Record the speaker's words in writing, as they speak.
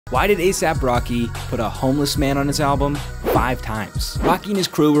Why did A$AP Rocky put a homeless man on his album 5 times? Rocky and his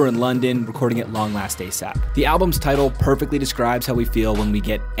crew were in London recording At Long Last A$AP. The album's title perfectly describes how we feel when we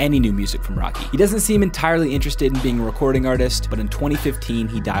get any new music from Rocky. He doesn't seem entirely interested in being a recording artist, but in 2015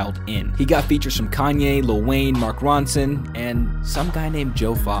 he dialed in. He got features from Kanye, Lil Wayne, Mark Ronson, and some guy named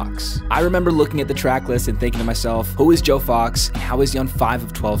Joe Fox. I remember looking at the track list and thinking to myself, who is Joe Fox and how is he on 5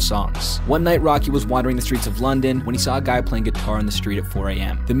 of 12 songs? One night Rocky was wandering the streets of London when he saw a guy playing guitar on the street at 4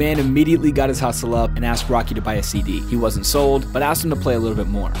 a.m. The man immediately got his hustle up and asked Rocky to buy a CD. He wasn't sold, but asked him to play a little bit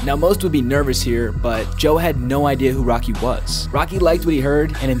more. Now most would be nervous here, but Joe had no idea who Rocky was. Rocky liked what he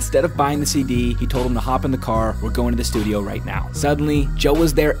heard, and instead of buying the CD, he told him to hop in the car, we're going to the studio right now. Suddenly, Joe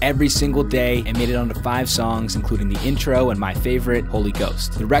was there every single day and made it onto 5 songs, including the intro and my favorite, Holy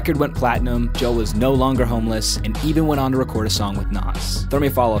Ghost. The record went platinum, Joe was no longer homeless, and even went on to record a song with Nas. Throw me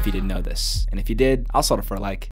a follow if you didn't know this, and if you did, I'll settle for a like.